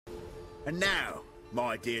And now,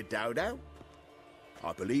 my dear Dodo,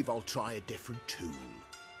 I believe I'll try a different tool.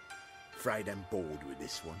 Afraid I'm bored with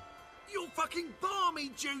this one. You're fucking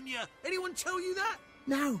balmy, Junior! Anyone tell you that?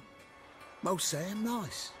 No. Most say I'm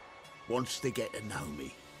nice. Wants to get to know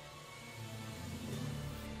me.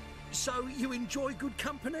 So you enjoy good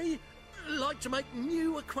company? Like to make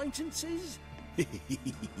new acquaintances?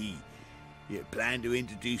 You plan to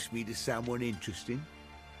introduce me to someone interesting?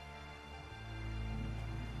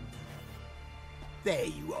 There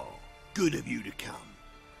you are. Good of you to come.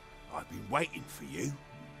 I've been waiting for you.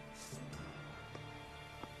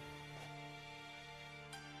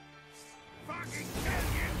 Fucking kill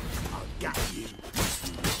you! I'll get you, you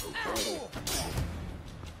little whore.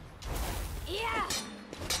 Yeah!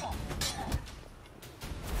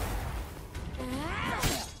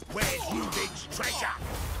 Where's Rubik's treasure?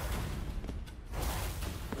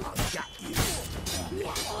 I'll get you.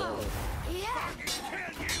 Yeah!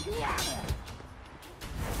 Fucking kill you! Yeah!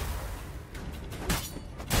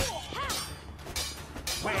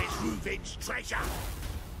 Where's Rubik's treasure?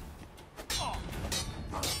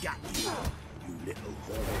 I'll get you, you little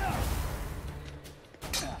whore.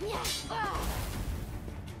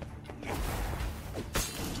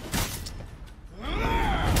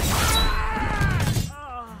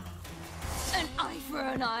 An eye for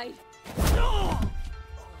an eye.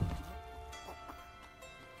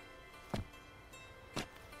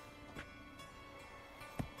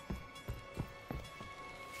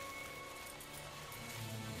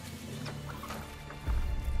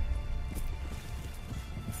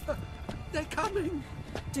 They're coming!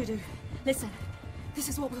 Dudu, listen. This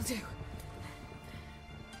is what we'll do.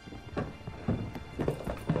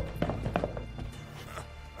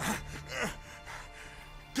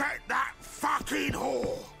 Get that fucking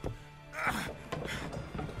whore!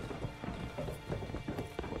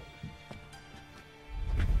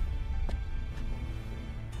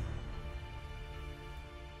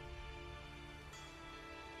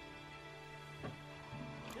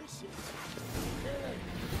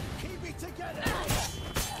 Keep it together!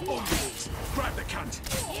 On this! Grab the cunt!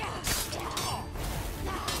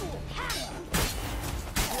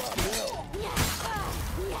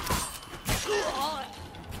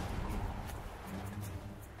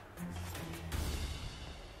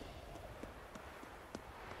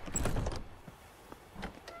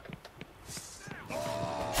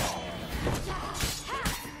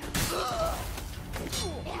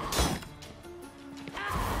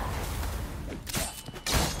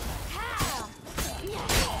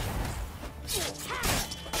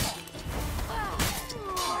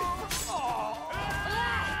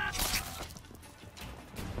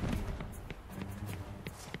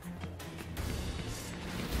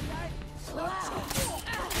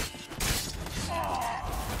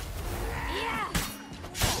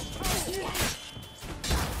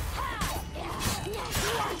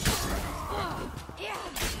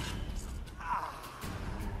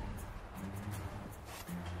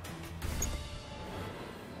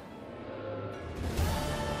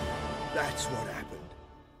 That's what happened.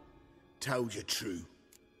 Told you true.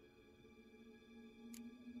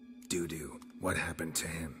 Dudu, what happened to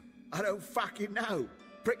him? I don't fucking know.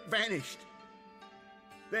 Prick vanished.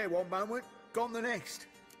 There one moment, gone the next.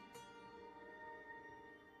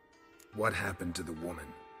 What happened to the woman?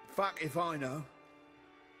 Fuck if I know.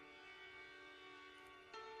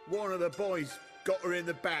 One of the boys got her in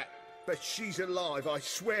the back, but she's alive, I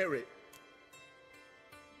swear it.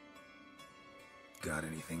 Got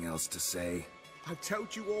anything else to say? I've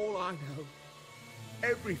told you all I know.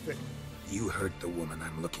 Everything. You hurt the woman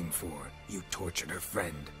I'm looking for. You tortured her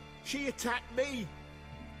friend. She attacked me.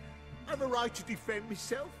 I have a right to defend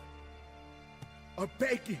myself. I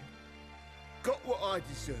beg you. Got what I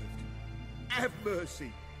deserved. Have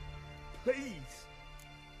mercy. Please.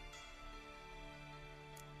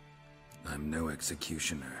 I'm no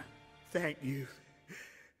executioner. Thank you.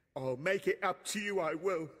 I'll make it up to you, I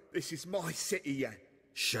will. This is my city, yeah.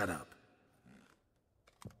 Shut up.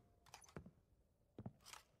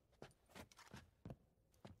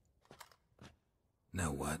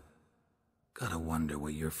 Know what? Gotta wonder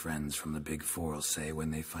what your friends from the Big Four will say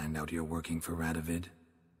when they find out you're working for Radovid.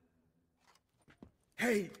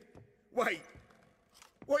 Hey, wait.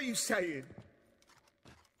 What are you saying?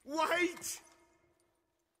 Wait!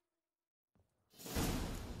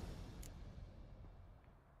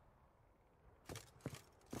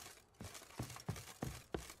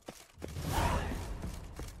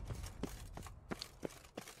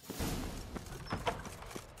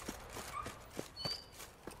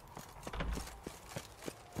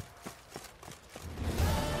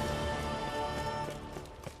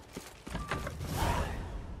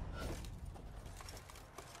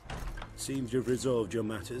 Seems you've resolved your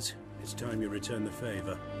matters. It's time you return the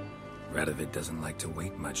favor. Radovid doesn't like to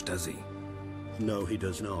wait much, does he? No, he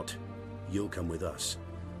does not. You'll come with us.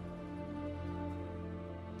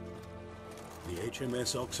 The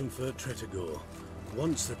HMS Oxenford Tretogor.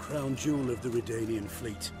 Once the crown jewel of the Redanian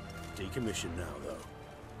fleet. Decommissioned now,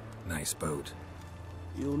 though. Nice boat.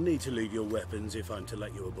 You'll need to leave your weapons if I'm to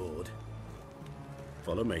let you aboard.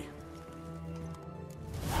 Follow me.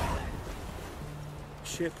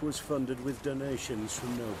 Ship was funded with donations from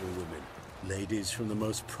noblewomen. Ladies from the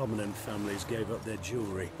most prominent families gave up their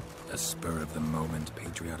jewelry. A spur-of-the-moment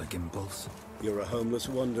patriotic impulse? You're a homeless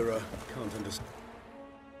wanderer. Can't understand.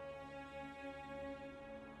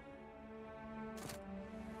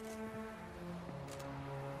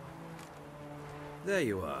 There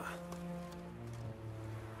you are.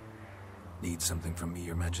 Need something from me,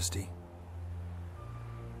 Your Majesty?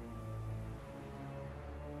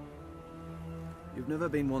 You've never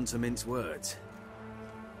been one to mince words.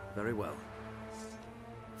 Very well.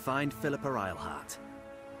 Find Philippa Eilhart.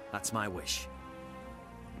 That's my wish.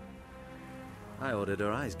 I ordered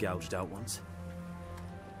her eyes gouged out once.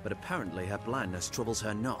 But apparently her blindness troubles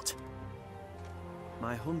her not.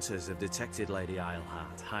 My hunters have detected Lady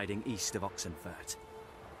Eilhart hiding east of Oxenfurt.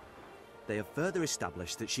 They have further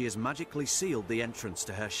established that she has magically sealed the entrance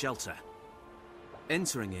to her shelter.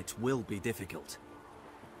 Entering it will be difficult.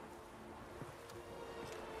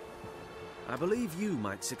 I believe you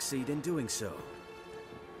might succeed in doing so.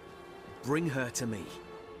 Bring her to me,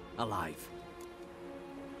 alive.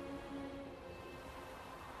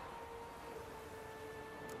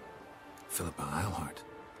 Philippa Eilhart.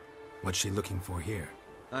 What's she looking for here?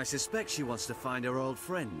 I suspect she wants to find her old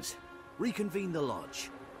friends, reconvene the lodge.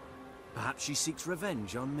 Perhaps she seeks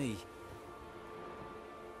revenge on me.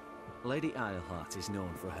 Lady Eilhart is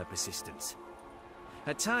known for her persistence.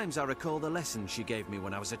 At times I recall the lessons she gave me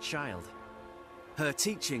when I was a child. Her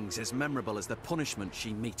teachings as memorable as the punishment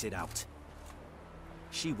she meted out.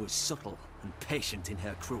 She was subtle and patient in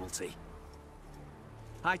her cruelty.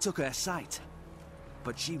 I took her sight,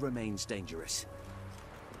 but she remains dangerous.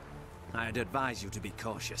 I'd advise you to be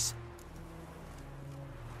cautious.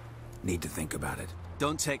 Need to think about it.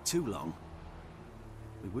 Don't take too long.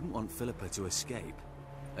 We wouldn't want Philippa to escape.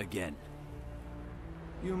 Again.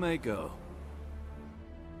 You may go.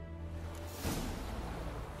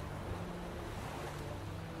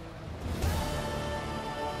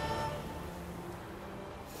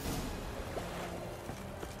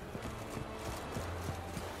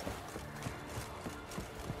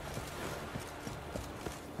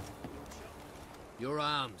 Your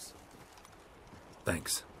arms.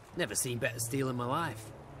 Thanks. Never seen better steel in my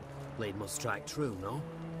life. Blade must strike true, no?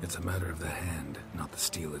 It's a matter of the hand, not the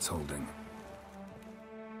steel it's holding.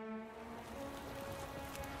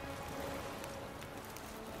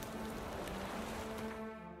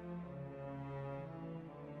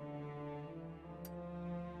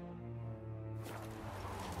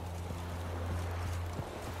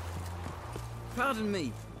 Pardon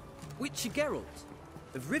me, Witcher Geralt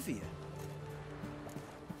of Rivia.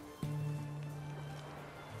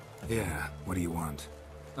 Yeah, what do you want?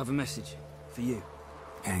 I've a message for you.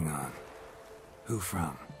 Hang on. Who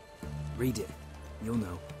from? Read it. You'll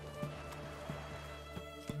know.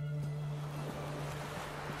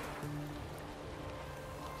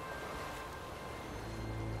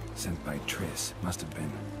 Sent by Triss. Must have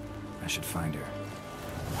been. I should find her.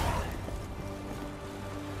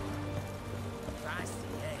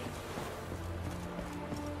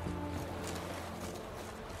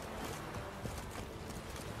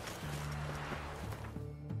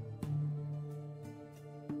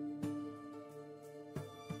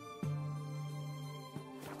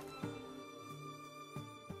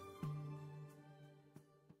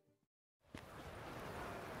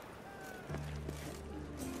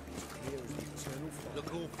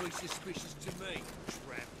 Look awfully suspicious to me,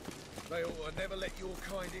 tramp. They ought to never let your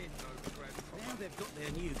kind in, no tramp. Now they've got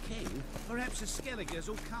their new king, perhaps the Skelligers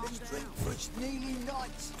will calm down. For it's nearly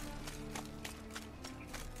night.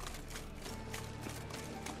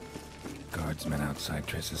 Guardsmen outside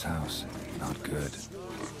Triss's house. Not good.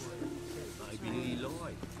 Maybe he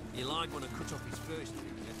lied. He lied when I cut off his first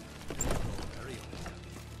finger. Very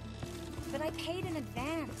But I paid in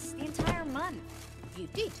advance, the entire month. You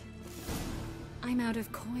did? I'm out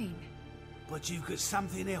of coin. But you've got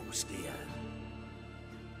something else, dear.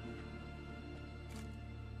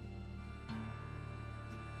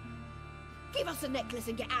 Give us the necklace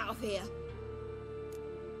and get out of here.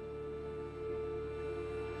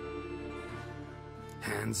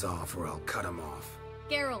 Hands off or I'll cut them off.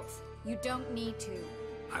 Geralt, you don't need to.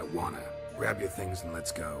 I wanna. Grab your things and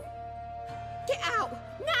let's go. Get out!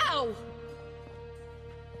 Now!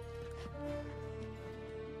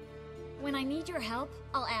 When I need your help,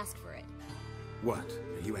 I'll ask for it. What?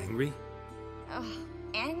 Are you angry?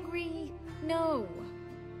 Angry? No.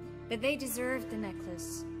 But they deserved the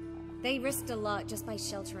necklace. They risked a lot just by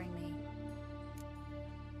sheltering me.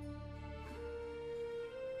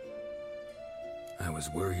 I was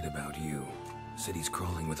worried about you. City's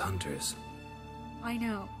crawling with hunters. I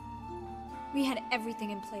know. We had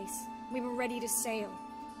everything in place. We were ready to sail.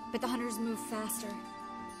 But the hunters moved faster.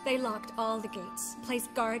 They locked all the gates,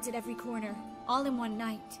 placed guards at every corner, all in one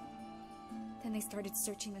night. Then they started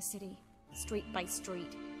searching the city, street by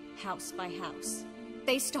street, house by house.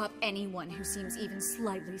 They stop anyone who seems even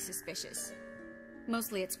slightly suspicious.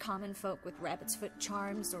 Mostly it's common folk with rabbit's foot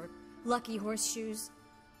charms or lucky horseshoes.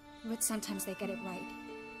 But sometimes they get it right.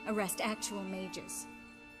 Arrest actual mages.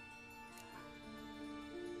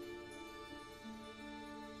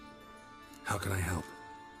 How can I help?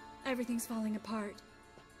 Everything's falling apart.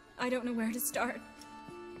 I don't know where to start.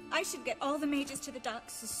 I should get all the mages to the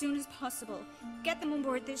docks as soon as possible. Get them on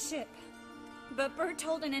board this ship. But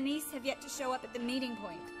Bertold and Anise have yet to show up at the meeting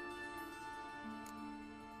point.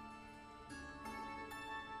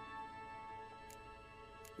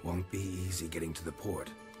 Won't be easy getting to the port.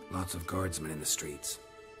 Lots of guardsmen in the streets.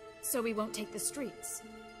 So we won't take the streets.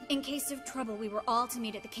 In case of trouble, we were all to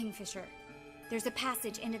meet at the Kingfisher. There's a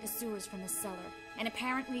passage into the sewers from the cellar, and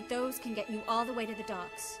apparently those can get you all the way to the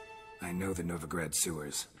docks. I know the Novigrad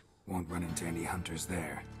sewers. Won't run into any hunters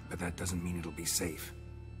there, but that doesn't mean it'll be safe.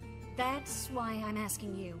 That's why I'm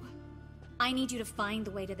asking you. I need you to find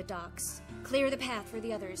the way to the docks, clear the path for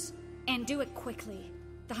the others, and do it quickly.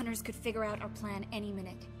 The hunters could figure out our plan any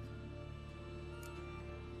minute.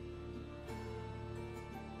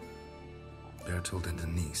 Bertold and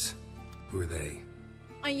Anise. Who are they?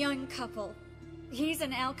 A young couple. He's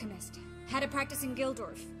an alchemist. Had a practice in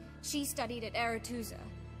Gildorf. She studied at Aretusa.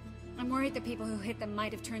 I'm worried the people who hit them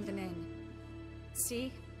might have turned them in.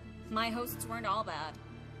 See? My hosts weren't all bad.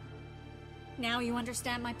 Now you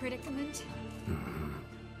understand my predicament?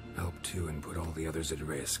 Help two and put all the others at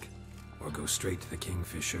risk. Or go straight to the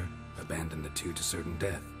Kingfisher, abandon the two to certain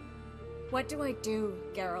death. What do I do,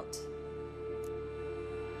 Geralt?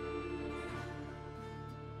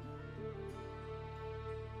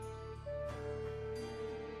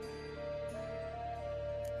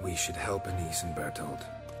 We should help Anise and Bertold.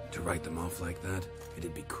 To write them off like that,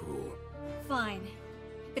 it'd be cruel. Fine.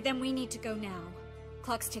 But then we need to go now.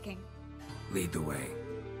 Clock's ticking. Lead the way.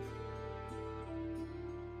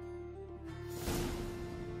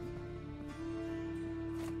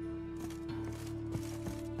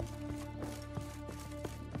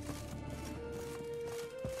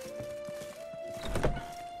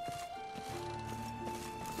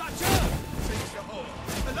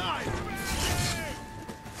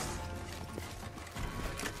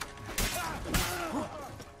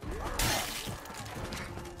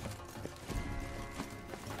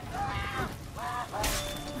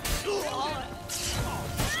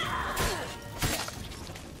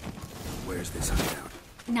 Where's this hideout?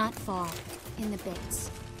 Not far. In the bits.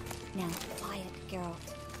 Now, quiet, Geralt.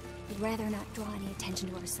 We'd rather not draw any attention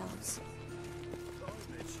to ourselves.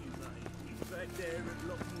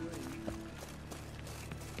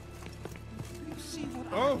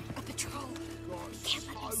 Oh! A patrol! Can't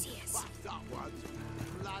let them see us. Blood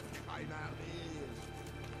came out of his ears.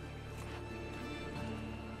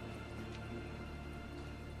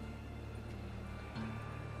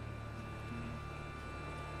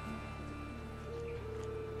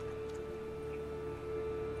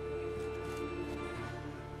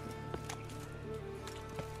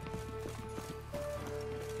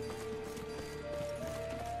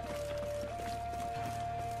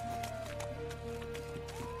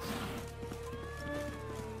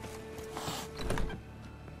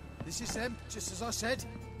 This is them, just as I said.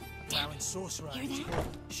 Flowering sorcerer. Hear that?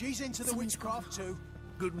 She's into the Someone's witchcraft too.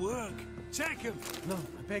 Good work. Take him. No,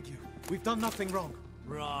 I beg you. We've done nothing wrong.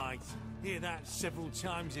 Right. Hear that several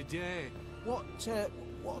times a day. What?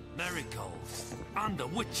 Miracles. Under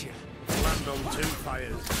Witcher. Land on two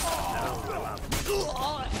fires.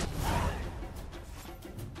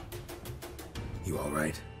 You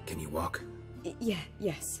alright? Can you walk?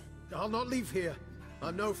 Yes. I'll not leave here.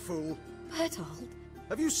 I'm no fool. Bertold?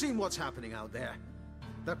 Have you seen what's happening out there?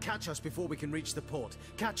 They'll catch us before we can reach the port.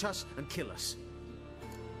 Catch us and kill us.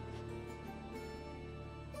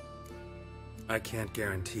 I can't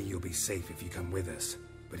guarantee you'll be safe if you come with us.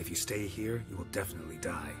 But if you stay here, you will definitely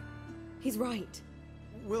die. He's right.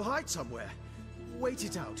 We'll hide somewhere. Wait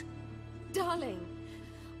it out. Darling,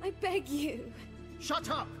 I beg you. Shut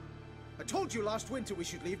up! I told you last winter we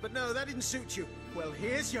should leave, but no, that didn't suit you. Well,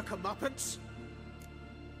 here's your comeuppance.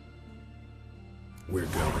 We're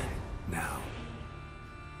going. Now.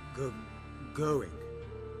 Going?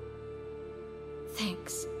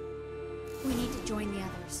 Thanks. We need to join the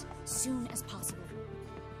others, soon as possible.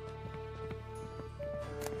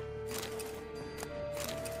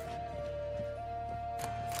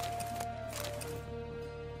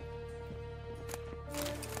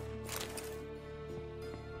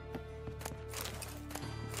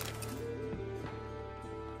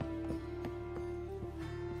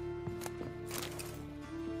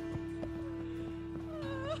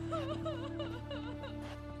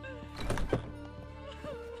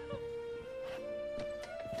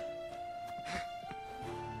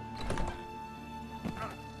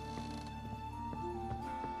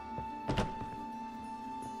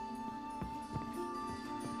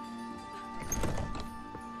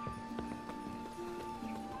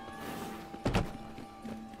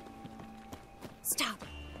 Stop.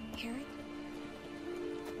 Hear it?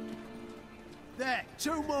 There,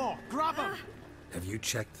 2 more. Grab them. Have you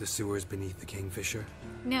checked the sewers beneath the Kingfisher?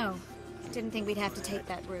 No. Didn't think we'd have to take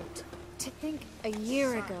that route. To think a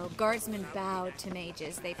year ago, guardsmen bowed to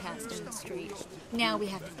mages they passed in the street. Now we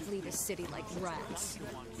have to flee the city like rats.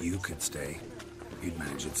 You could stay. You'd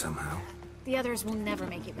manage it somehow. The others will never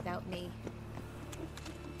make it without me.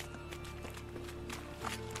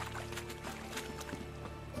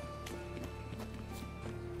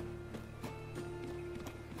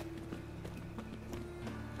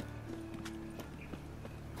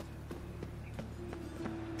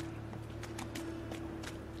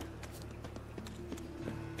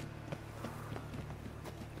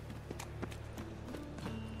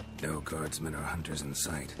 No guardsmen or hunters in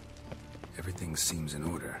sight. Everything seems in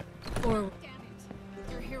order. Or... Damn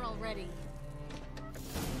it. You're here already.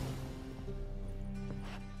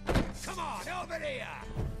 Come on, over here!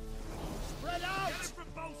 Spread out! Get it from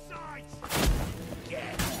both sides!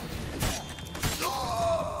 Get!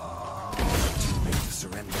 Too big to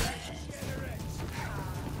surrender.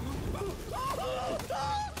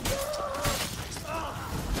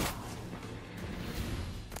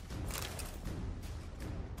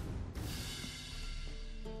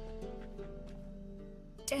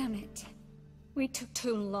 Damn it. We took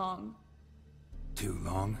too long. Too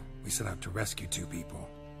long? We set out to rescue 2 people.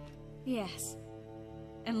 Yes.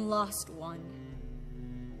 And lost one.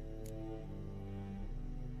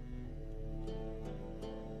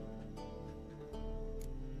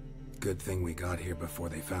 Good thing we got here before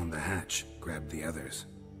they found the hatch, grabbed the others.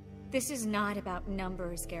 This is not about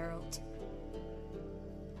numbers, Geralt.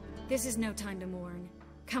 This is no time to mourn.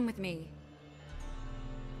 Come with me.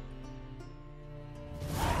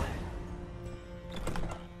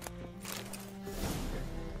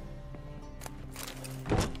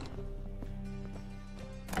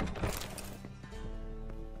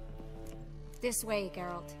 This way,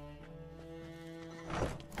 Geralt.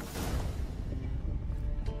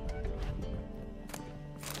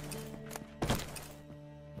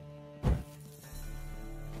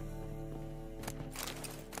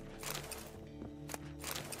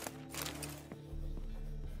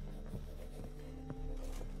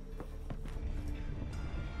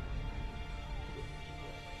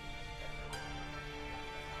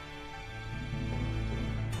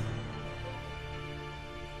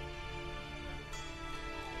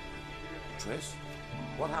 Triss,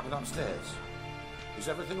 what happened upstairs? Is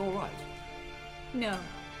everything all right? No,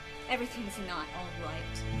 everything's not all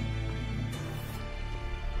right.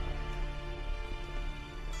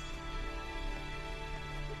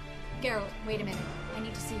 Geralt, wait a minute. I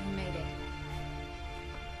need to see who made it.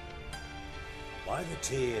 Why the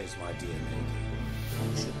tears, my dear lady?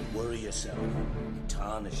 You shouldn't worry yourself. It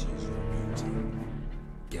tarnishes your beauty.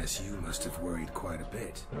 Guess you must have worried quite a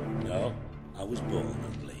bit. No, I was born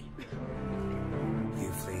ugly.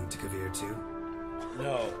 You fleeing to Kavir too?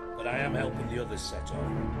 No, but I am helping the others set off.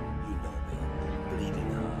 You know me,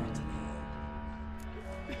 bleeding heart and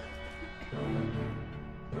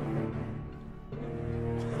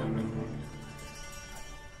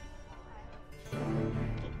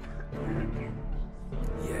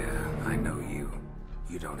Yeah, I know you.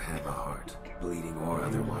 You don't have a heart, bleeding or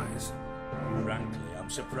otherwise. Frankly, I'm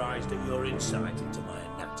surprised at your insight into my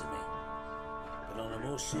anatomy. But on a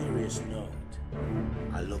more serious note,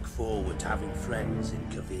 I look forward to having friends in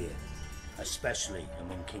Kavir, especially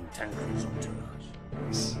among King Tancred's entourage.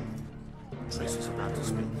 Triss is about to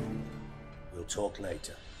speak. We'll talk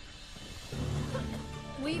later.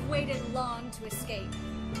 We've waited long to escape.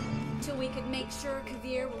 Till we could make sure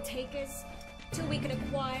Kavir will take us. Till we could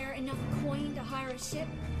acquire enough coin to hire a ship.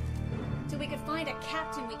 till we could find a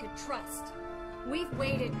captain we could trust. We've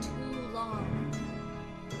waited too long.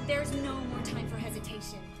 There's no more time for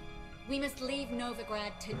hesitation. We must leave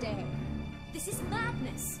Novigrad today. This is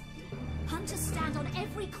madness. Hunters stand on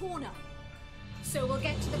every corner. So we'll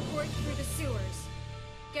get to the port through the sewers.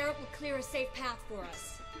 Garrett will clear a safe path for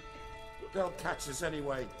us. They'll catch us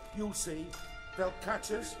anyway. You'll see. They'll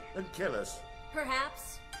catch us and kill us.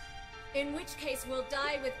 Perhaps. In which case we'll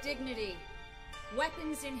die with dignity.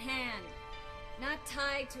 Weapons in hand. Not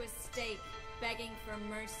tied to a stake, begging for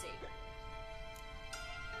mercy.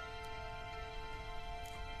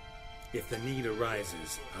 If the need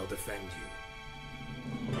arises, I'll defend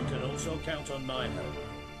you. You can also count on my help.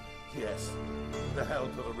 Yes. The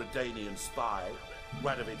help of a Redanian spy,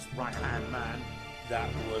 Radovid's right-hand man. That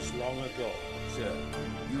was long ago, sir.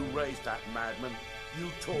 You raised that madman. You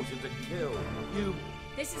taught him to kill. You...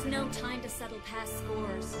 This is no time to settle past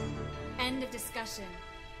scores. End of discussion.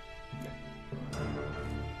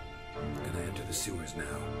 Gonna enter the sewers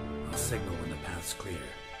now. I'll signal when the path's clear.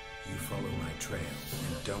 You follow my trail,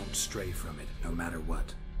 and don't stray from it, no matter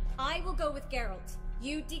what. I will go with Geralt.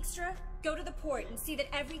 You, Dijkstra, go to the port and see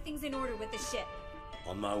that everything's in order with the ship.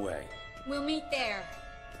 On my way. We'll meet there.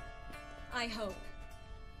 I hope.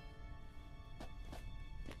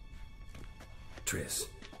 Triss,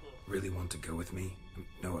 really want to go with me?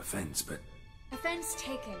 No offense, but... Offense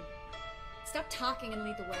taken. Stop talking and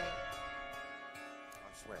lead the way.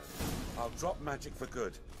 I swear, I'll drop magic for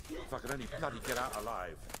good. If I can only bloody get out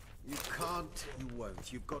alive. You can't, you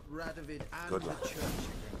won't. You've got Radovid and Good the luck. church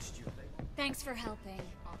against you. Thanks for helping.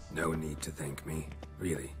 No need to thank me,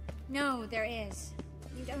 really. No, there is.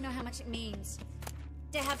 You don't know how much it means.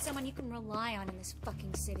 To have someone you can rely on in this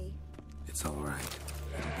fucking city. It's all right.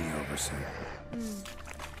 It'll be over soon.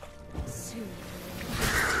 Soon.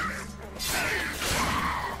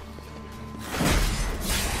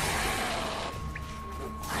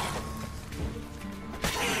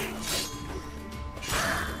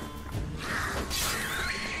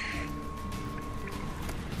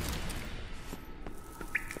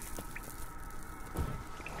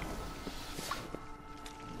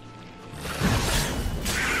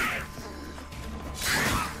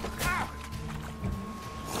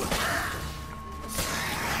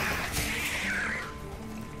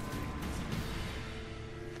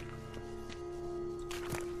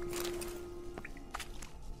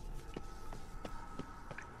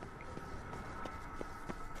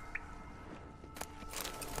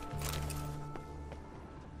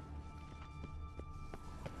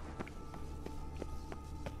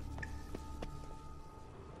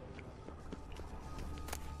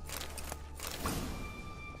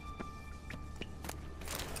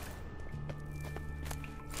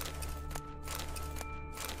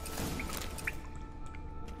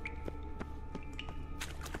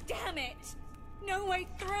 Damn it! No way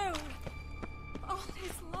through! All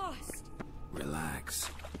is lost. Relax.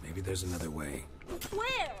 Maybe there's another way.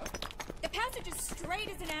 Where? The passage is straight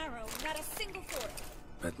as an arrow, not a single fork.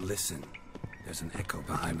 But listen. There's an echo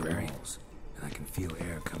behind the walls, and I can feel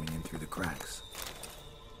air coming in through the cracks.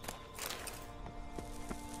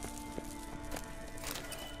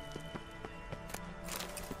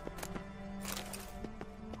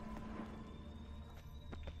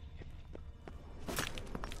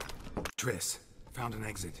 Triss, found an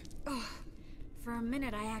exit. Oh, for a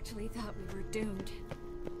minute I actually thought we were doomed.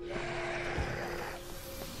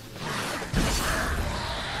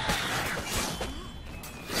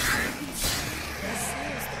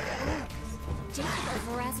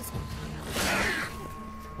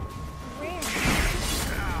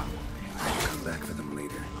 Come back for them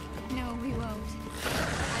later. No, we won't. I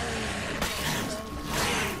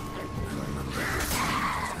remember just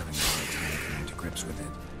having a hard time coming to grips with it.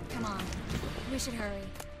 Come on. We should hurry.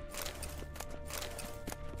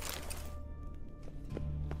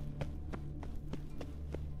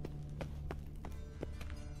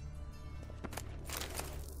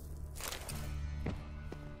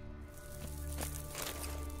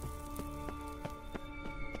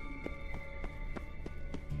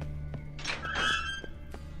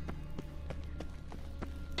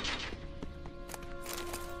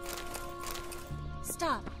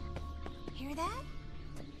 Stop. Hear that?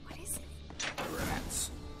 What is it? Rats.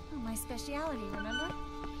 Oh, my speciality, remember?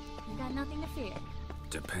 You got nothing to fear.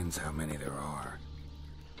 Depends how many there are.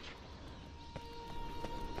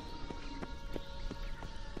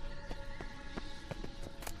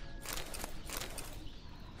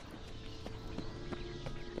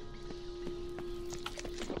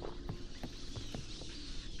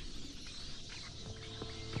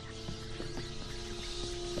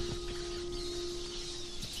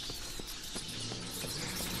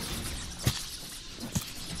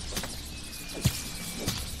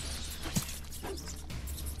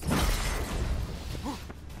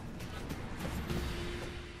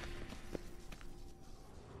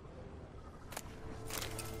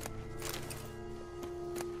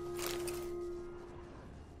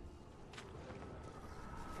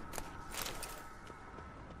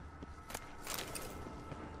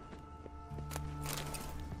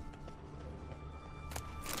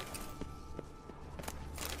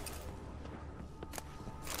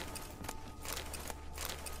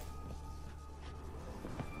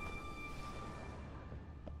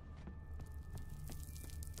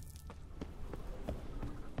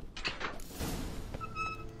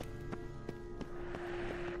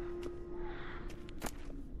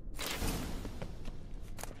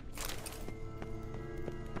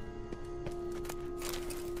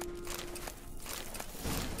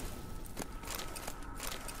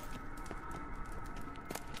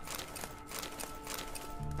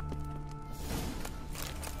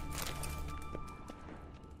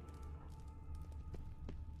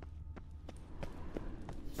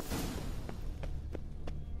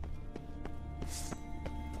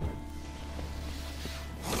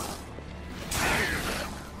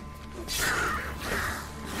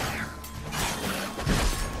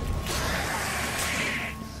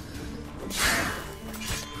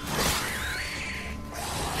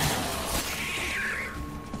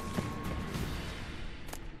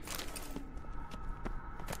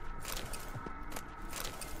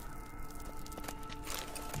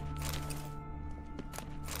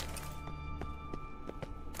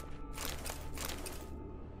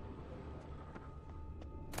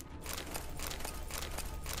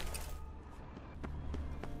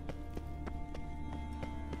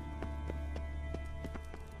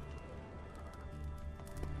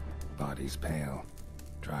 body's pale.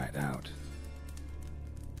 Dried out.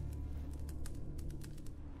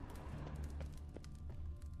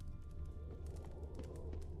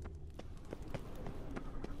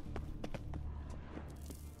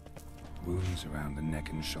 Wounds around the neck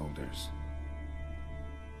and shoulders.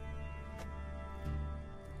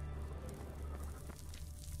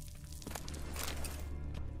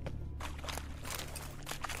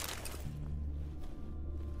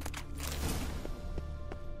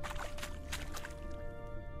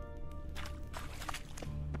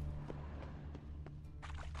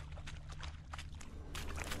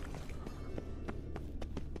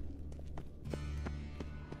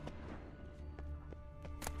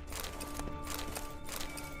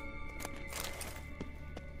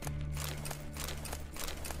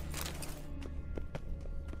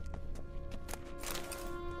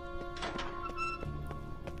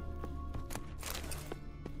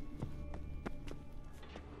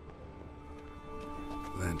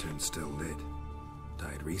 Lantern's still lit.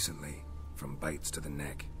 Died recently, from bites to the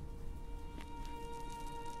neck.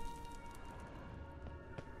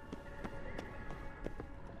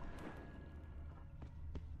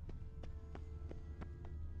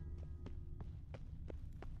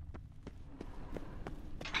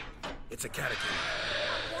 It's a catacomb.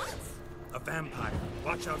 What? A vampire.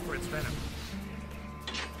 Watch out for its venom.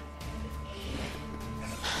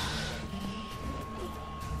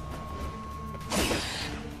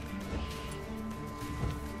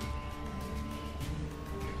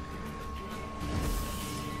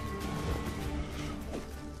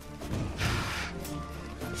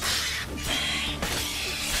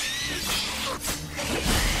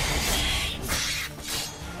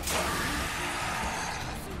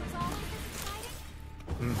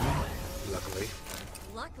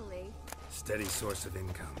 Luckily. Steady source of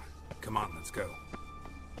income. Come on, let's go.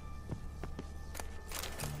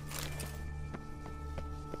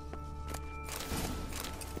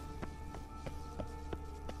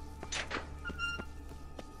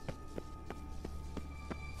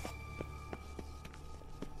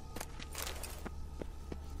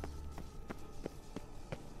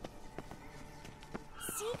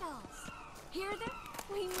 Seagulls! Hear them?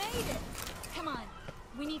 We made it! Come on,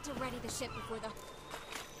 we need to ready the ship before the...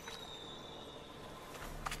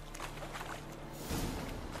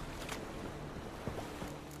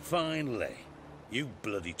 Finally. You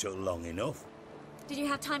bloody took long enough. Did you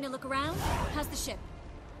have time to look around? How's the ship?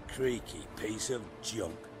 Creaky piece of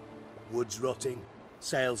junk. Wood's rotting,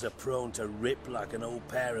 sails are prone to rip like an old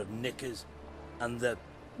pair of knickers, and the...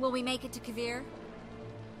 Will we make it to Kavir?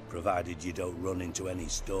 Provided you don't run into any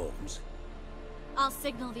storms. I'll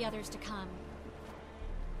signal the others to come.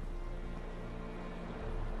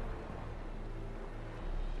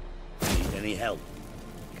 Need any help?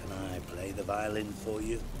 Can I play the violin for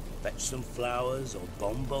you? Fetch some flowers or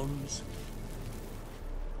bonbons?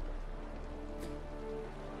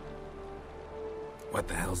 What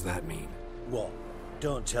the hell's that mean? What?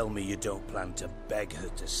 Don't tell me you don't plan to beg her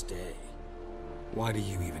to stay. Why do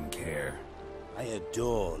you even care? I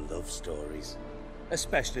adore love stories.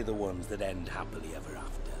 Especially the ones that end happily ever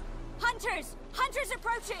after. Hunters! Hunters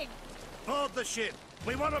approaching! Board the ship!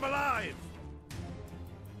 We want them alive!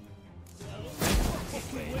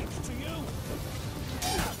 To you.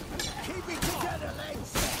 Keep it together,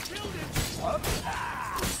 lads. Build it.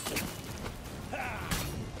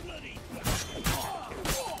 Bloody.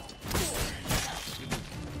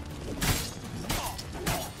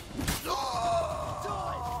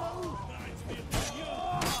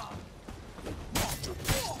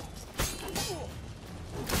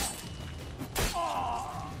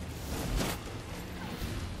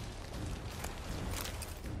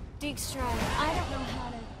 Dijkstra, I don't know how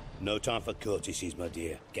to... No time for courtesies, my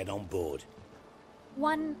dear. Get on board.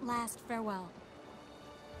 One last farewell.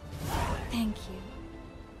 Thank you.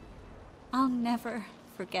 I'll never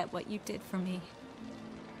forget what you did for me.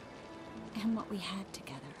 And what we had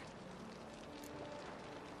together.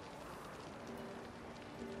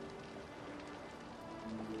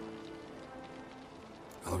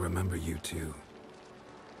 I'll remember you too.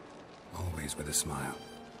 Always with a smile.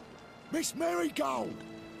 Miss Marigold!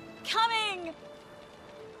 Coming!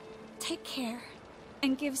 Take care,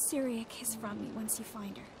 and give Ciri a kiss from me once you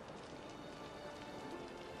find her.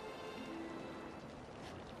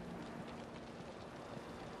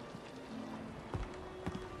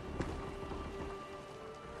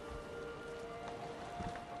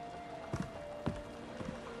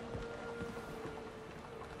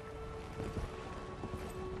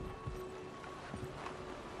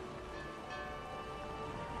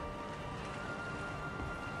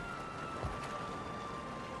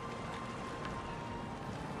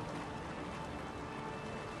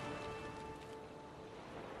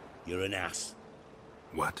 You're an ass.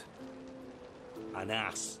 What? An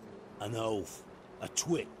ass. An oaf. A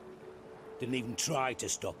twit. Didn't even try to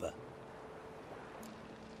stop her.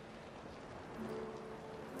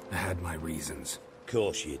 I had my reasons.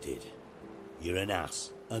 Course you did. You're an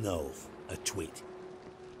ass, an oaf, a twit.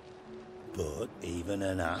 But even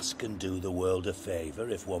an ass can do the world a favour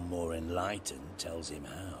if one more enlightened tells him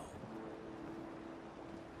how.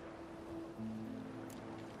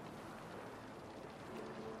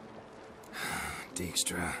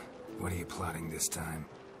 Dijkstra, what are you plotting this time?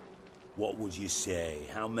 What would you say?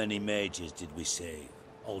 How many mages did we save,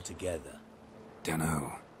 altogether?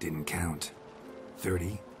 Dunno, didn't count.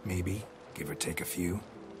 30, maybe, give or take a few.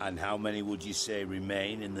 And how many would you say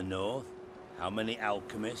remain in the north? How many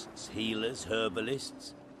alchemists, healers,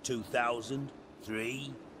 herbalists? 2,000?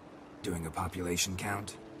 3? Doing a population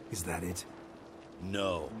count? Is that it?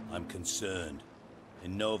 No, I'm concerned.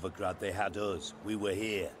 In Novigrad they had us, we were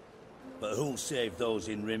here. But who'll save those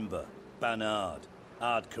in Rimba? Banard,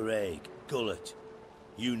 Ardcaraig, Gullet?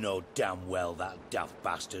 You know damn well that daft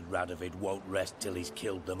bastard Radovid won't rest till he's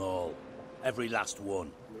killed them all. Every last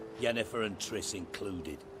one. Yennefer and Triss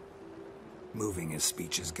included. Moving as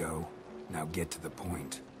speeches go. Now get to the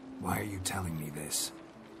point. Why are you telling me this?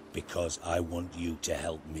 Because I want you to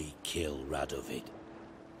help me kill Radovid.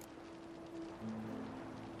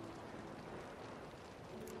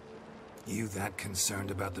 You that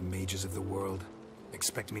concerned about the mages of the world?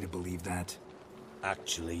 Expect me to believe that?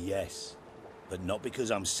 Actually, yes. But not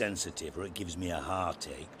because I'm sensitive or it gives me a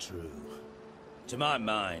heartache, true. To my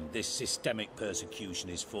mind, this systemic persecution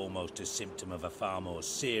is foremost a symptom of a far more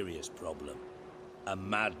serious problem. A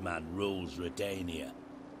madman rules Redania.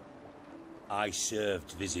 I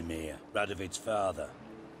served Vizimir, Radovid's father,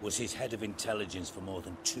 was his head of intelligence for more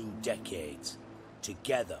than 2 decades.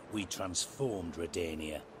 Together, we transformed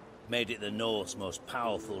Redania, made it the North's most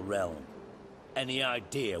powerful realm. Any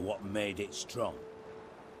idea what made it strong?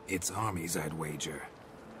 Its armies, I'd wager.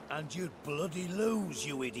 And you'd bloody lose,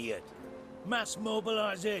 you idiot. Mass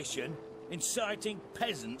mobilization, inciting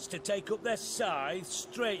peasants to take up their scythes,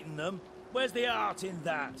 straighten them. Where's the art in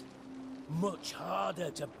that? Much harder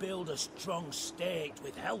to build a strong state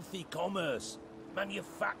with healthy commerce,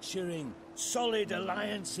 manufacturing, solid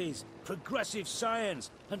alliances, progressive science,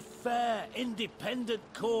 and fair, independent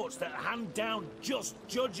courts that hand down just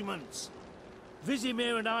judgments.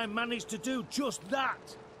 Vizimir and I managed to do just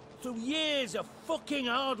that, through years of fucking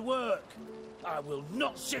hard work. I will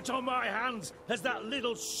not sit on my hands as that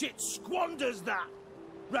little shit squanders that.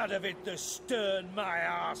 Radovid the stern, my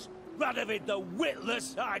arse. Radovid the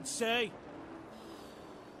witless, I'd say.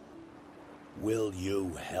 Will you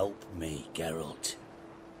help me, Geralt?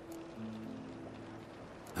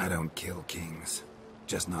 I don't kill kings.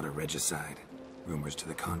 Just not a regicide. Rumors to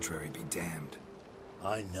the contrary be damned.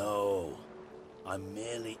 I know. I'm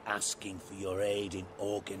merely asking for your aid in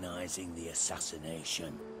organizing the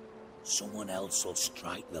assassination. Someone else will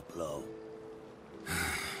strike the blow.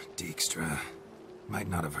 Dijkstra. Might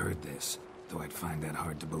not have heard this, though I'd find that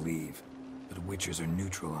hard to believe. But Witchers are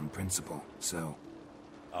neutral on principle, so...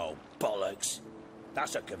 Oh, bollocks.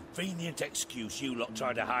 That's a convenient excuse you lot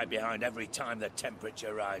try to hide behind every time the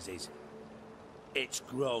temperature rises. It's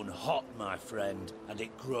grown hot, my friend, and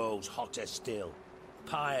it grows hotter still.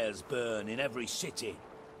 Pyres burn in every city.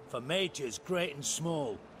 For mages great and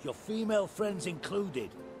small, your female friends included.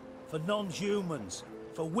 For non-humans,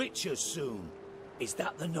 for witchers soon. Is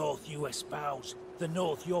that the North you espouse? The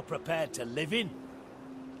North you're prepared to live in?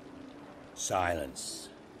 Silence.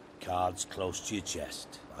 Cards close to your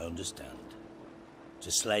chest, I understand.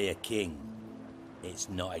 To slay a king, it's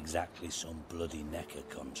not exactly some bloody necker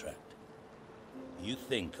contract. You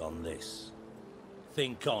think on this.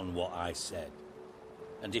 Think on what I said.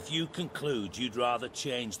 And if you conclude you'd rather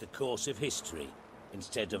change the course of history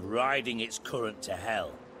instead of riding its current to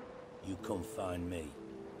hell, you come find me.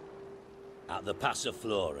 At the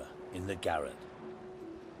Passiflora, in the garret.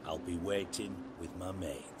 I'll be waiting with my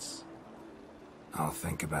mates. I'll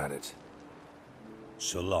think about it.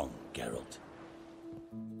 So long, Geralt.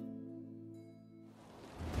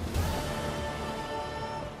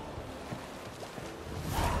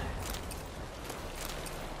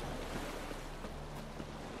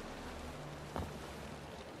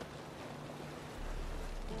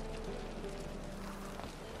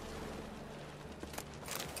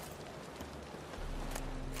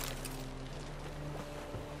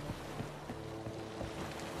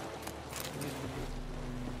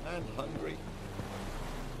 And hungry.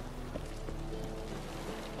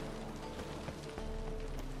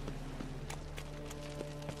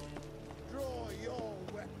 Draw your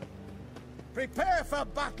weapon. Prepare for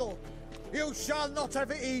battle. You shall not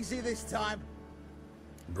have it easy this time.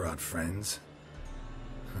 Brought friends?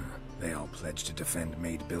 Huh. They all pledged to defend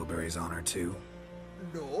Maid Bilberry's honor too?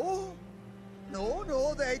 No.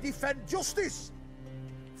 No, they defend justice.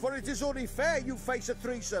 For it is only fair you face a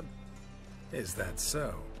threesome. Is that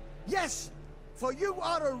so? Yes, for you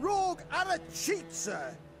are a rogue and a cheat,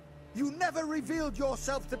 sir. You never revealed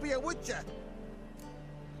yourself to be a witcher.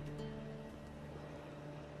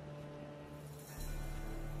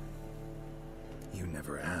 You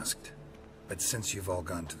never asked. But since you've all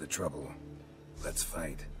gone to the trouble, let's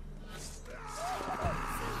fight.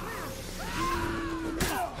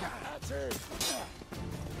 That's it.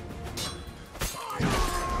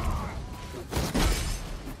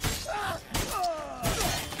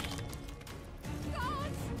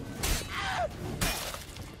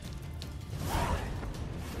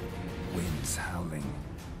 Winds howling.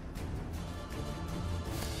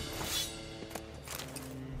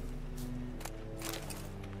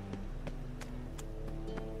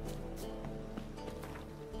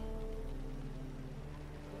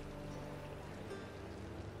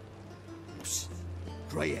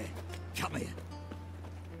 Grey hair, come here.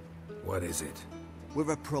 What is it? We've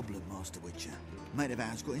a problem, Master Witcher. Mate of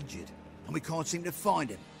ours got injured, and we can't seem to find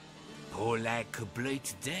him. Poor lad could bleed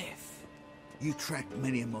to death. You tracked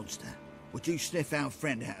many a monster. Would you sniff our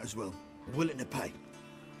friend out as well? Willing to pay?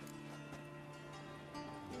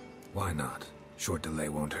 Why not? Short delay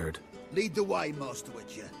won't hurt. Lead the way, Master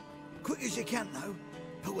Witcher. Quick as you can, though.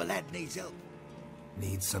 Poor lad needs help.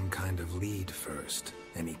 Need some kind of lead first.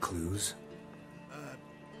 Any clues?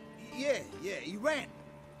 Yeah, he ran.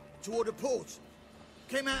 Toward the port.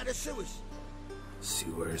 Came out of the sewers.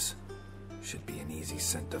 Sewers? Should be an easy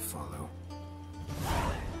scent to follow.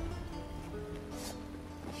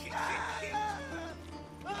 Think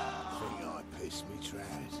I pissed me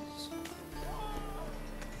trousers.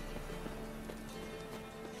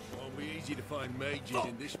 Won't be easy to find mages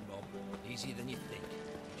in this mob. Easier than you think.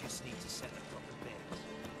 You just need to set the proper beds.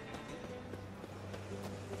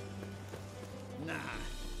 Nah,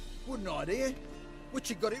 wouldn't I, dear?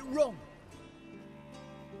 Witcher got it wrong.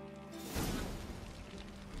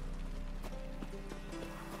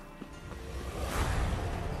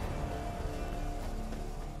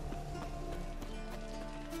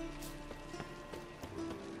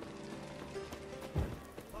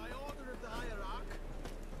 By order of the hierarch,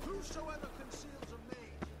 whosoever conceals a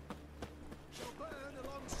maid shall burn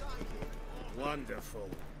alongside him. Wonderful.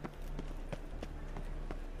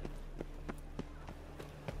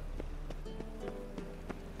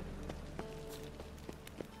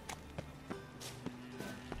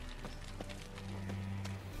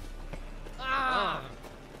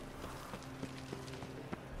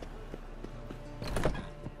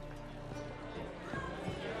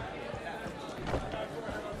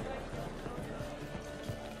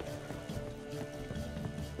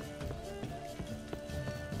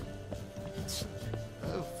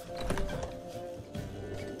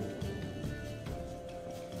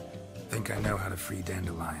 Think I know how to free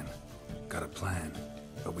Dandelion. Got a plan,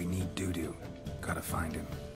 but we need Doo-Doo. Gotta find him.